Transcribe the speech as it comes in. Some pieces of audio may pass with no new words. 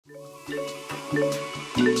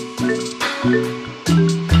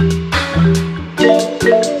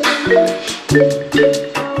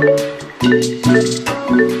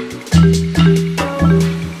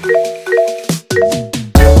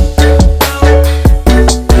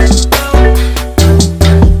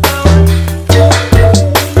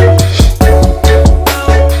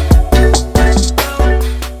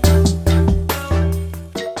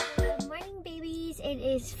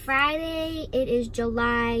Friday. It is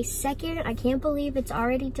July 2nd. I can't believe it's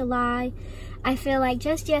already July. I feel like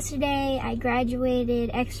just yesterday I graduated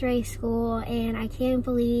X-ray school, and I can't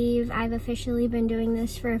believe I've officially been doing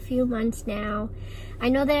this for a few months now. I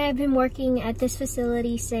know that I've been working at this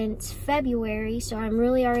facility since February, so I'm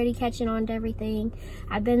really already catching on to everything.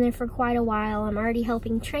 I've been there for quite a while. I'm already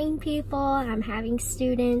helping train people. I'm having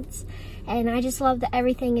students, and I just love that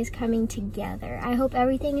everything is coming together. I hope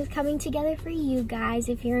everything is coming together for you guys.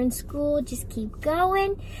 If you're in school, just keep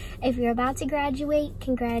going. If you're about to graduate,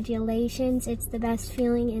 congratulations. It's the best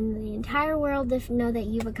feeling in the entire world to know that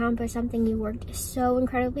you've accomplished something you worked so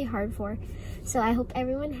incredibly hard for. So I hope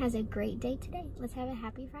everyone has a great day today. Let's have a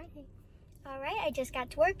happy Friday. All right, I just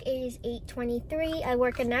got to work. It is 8:23. I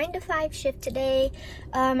work a 9 to 5 shift today.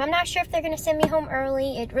 I'm not sure if they're gonna send me home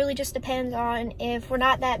early. It really just depends on if we're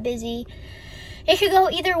not that busy. It could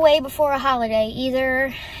go either way before a holiday.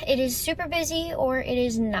 Either it is super busy or it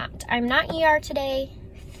is not. I'm not ER today.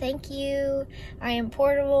 Thank you. I am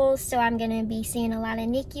portable, so I'm gonna be seeing a lot of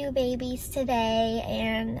NICU babies today,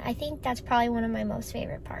 and I think that's probably one of my most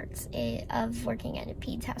favorite parts of working at a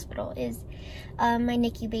peds hospital is my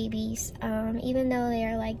NICU babies. Even though they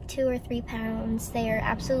are like 2 or 3 pounds, they are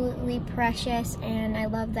absolutely precious, and I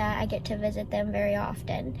love that I get to visit them very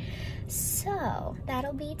often. So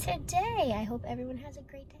that'll be today. I hope everyone has a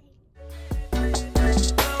great day.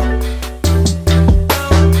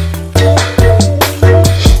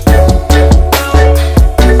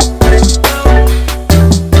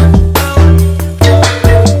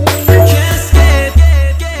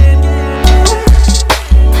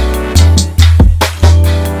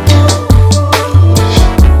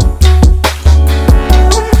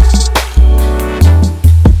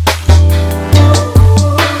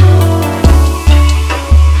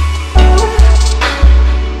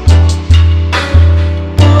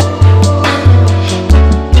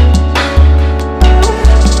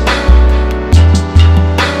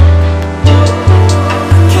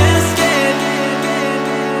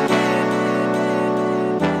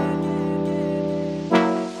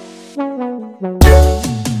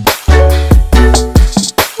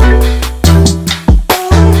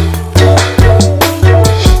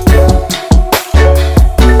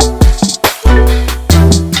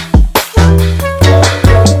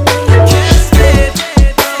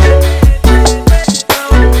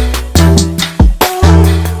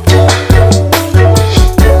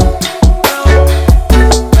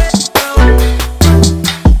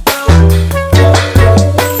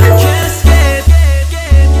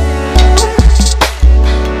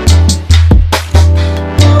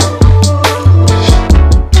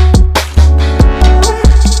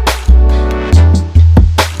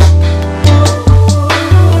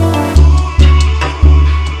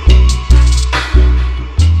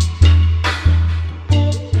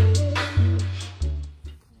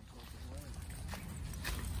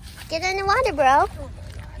 Get in the water, bro.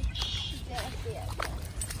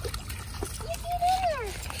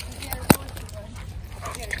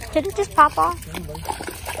 Did it just pop off?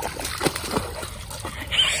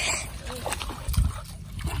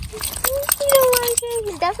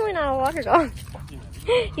 He's definitely not a water dog.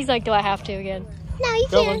 He's like, do I have to again? No, you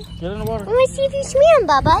can. Get in the water. I want to see if you swim,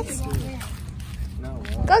 Bubba's.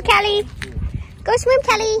 Go, Kelly. Go swim,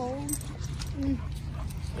 Kelly.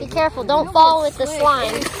 Be careful. Don't fall with the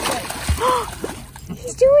slime.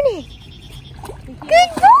 He's doing it. Good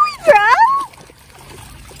boy, bro.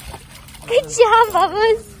 Good job,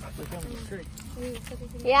 Bubba's.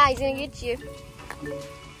 Yeah, he's going to get you.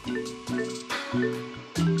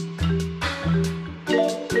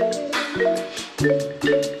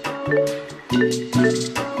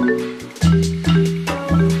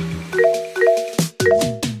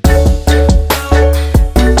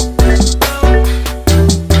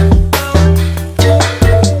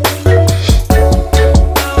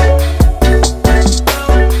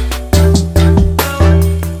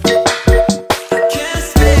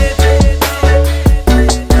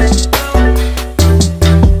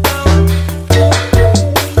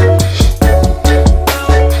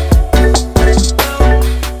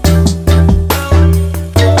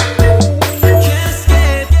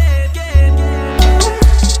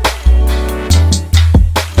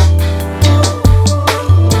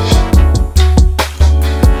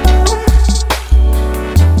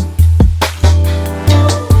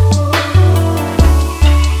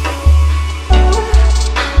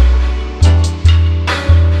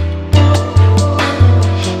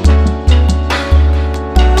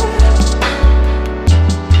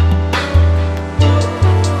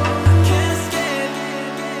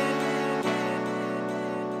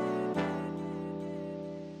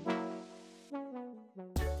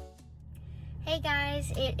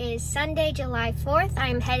 guys, it is Sunday, July 4th.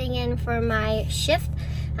 I'm heading in for my shift.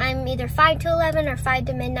 I'm either 5 to 11 or 5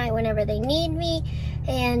 to midnight whenever they need me.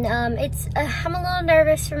 And I'm a little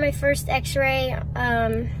nervous for my first x-ray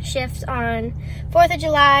shift on 4th of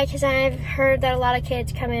July because I've heard that a lot of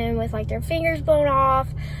kids come in with like their fingers blown off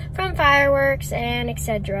from fireworks and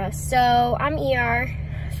etc. So I'm ER,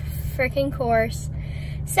 freaking course.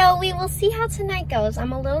 So we will see how tonight goes.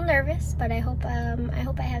 I'm a little nervous, but I hope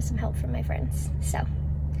I have some help from my friends. So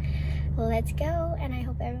let's go, and I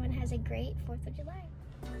hope everyone has a great 4th of July.